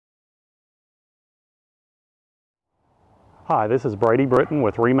Hi, this is Brady Britton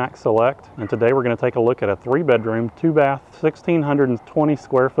with Remax Select, and today we're going to take a look at a 3-bedroom, 2-bath, 1,620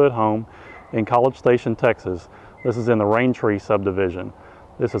 square foot home in College Station, Texas. This is in the Rain Tree subdivision.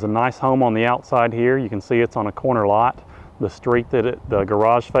 This is a nice home on the outside here. You can see it's on a corner lot. The street that the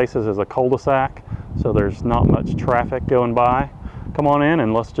garage faces is a cul-de-sac, so there's not much traffic going by. Come on in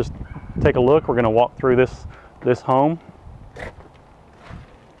and let's just take a look. We're going to walk through this home.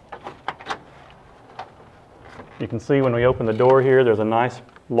 You can see when we open the door here, there's a nice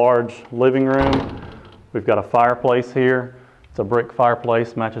large living room. We've got a fireplace here. It's a brick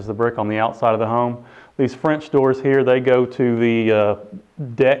fireplace, matches the brick on the outside of the home. These French doors here, they go to the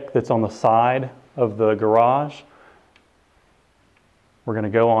deck that's on the side of the garage. We're going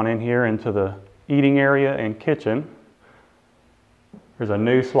to go on in here into the eating area and kitchen. There's a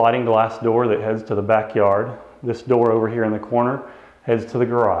new sliding glass door that heads to the backyard. This door over here in the corner heads to the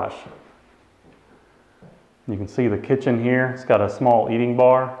garage. You can see the kitchen here. It's got a small eating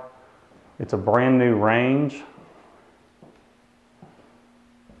bar. It's a brand new range.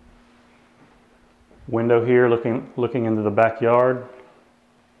 Window here looking into the backyard.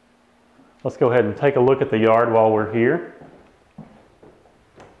 Let's go ahead and take a look at the yard while we're here.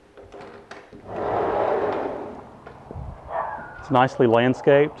 It's nicely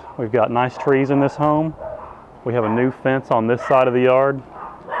landscaped. We've got nice trees in this home. We have a new fence on this side of the yard.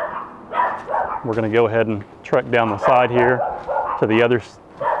 We're going to go ahead and trek down the side here to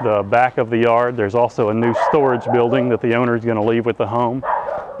the back of the yard. There's also a new storage building that the owner is going to leave with the home,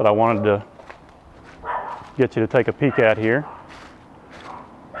 but I wanted to get you to take a peek at here.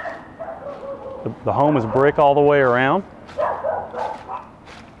 The home is brick all the way around.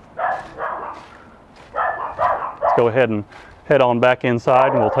 Let's go ahead and head on back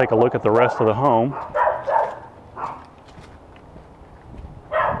inside and we'll take a look at the rest of the home.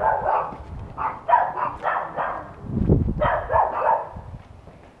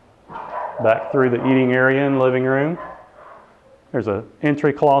 Back through the eating area and living room. There's an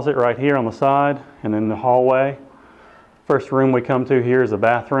entry closet right here on the side and in the hallway. First room we come to here is a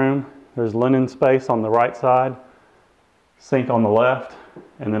bathroom. There's linen space on the right side, sink on the left,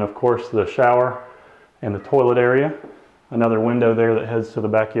 and then of course the shower and the toilet area. Another window there that heads to the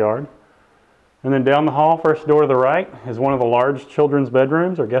backyard. And then down the hall, first door to the right, is one of the large children's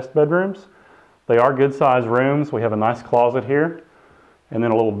bedrooms or guest bedrooms. They are good sized rooms. We have a nice closet here, and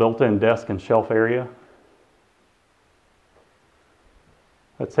then a little built-in desk and shelf area.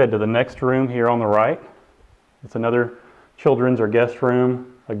 Let's head to the next room here on the right. It's another children's or guest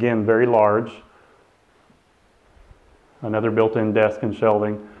room, again very large. Another built-in desk and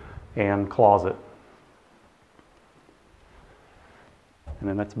shelving and closet. And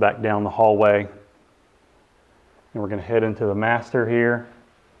then that's back down the hallway. And we're going to head into the master here.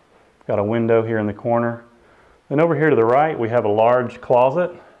 Got a window here in the corner. And over here to the right, we have a large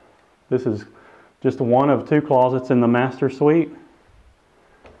closet. This is just one of 2 closets in the master suite.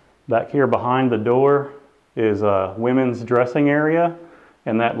 Back here behind the door is a women's dressing area,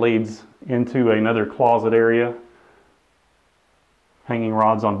 and that leads into another closet area. Hanging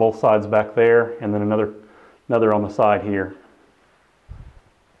rods on both sides back there, and then another on the side here.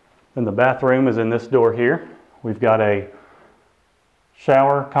 Then the bathroom is in this door here. We've got a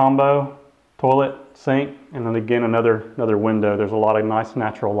shower combo, toilet, sink, and then again another window. There's a lot of nice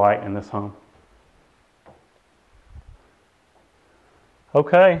natural light in this home.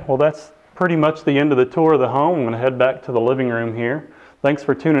 Okay, well that's pretty much the end of the tour of the home. I'm going to head back to the living room here. Thanks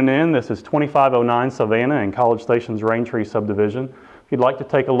for tuning in. This is 2509 Savannah in College Station's Rain Tree subdivision. If you'd like to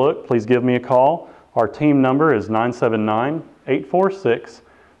take a look, please give me a call. Our team number is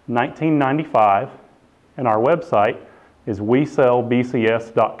 979-846-1995, and our website is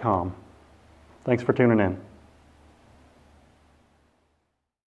WeSellBCS.com. Thanks for tuning in.